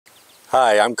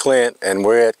Hi, I'm Clint and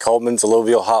we're at Coleman's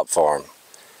Alluvial hop farm,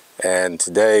 and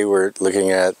today we're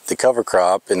looking at the cover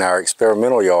crop in our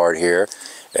experimental yard here.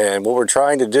 And what we're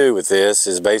trying to do with this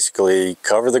is basically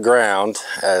cover the ground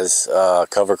as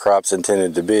cover crops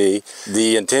intended to be.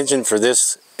 The intention for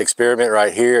this experiment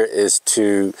right here is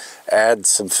to add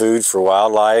some food for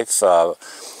wildlife,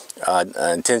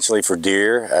 intentionally for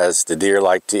deer, as the deer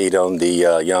like to eat on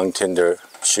the young tender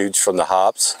shoots from the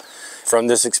hops. From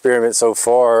this experiment so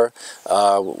far,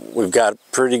 we've got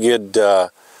pretty good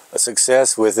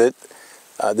success with it.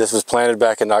 This was planted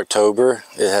back in October.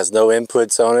 It has no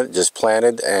inputs on it, just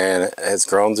planted, and has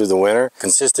grown through the winter,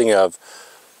 consisting of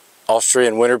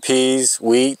Austrian winter peas,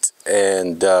 wheat,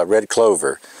 and red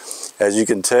clover. As you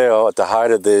can tell at the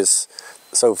height of this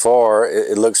so far,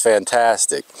 it looks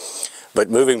fantastic. But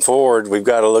moving forward, we've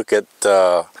got to look at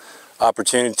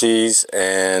opportunities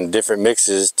and different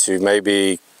mixes to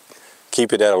maybe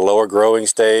keep it at a lower growing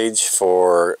stage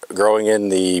for growing in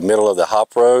the middle of the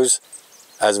hop rows.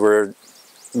 As we're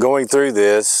going through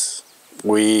this,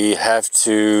 we have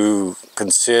to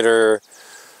consider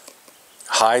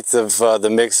height of the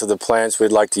mix of the plants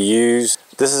we'd like to use.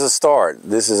 This is a start.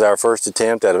 This is our first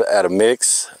attempt at a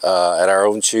mix at our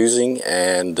own choosing,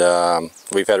 and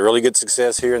we've had really good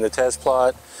success here in the test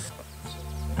plot.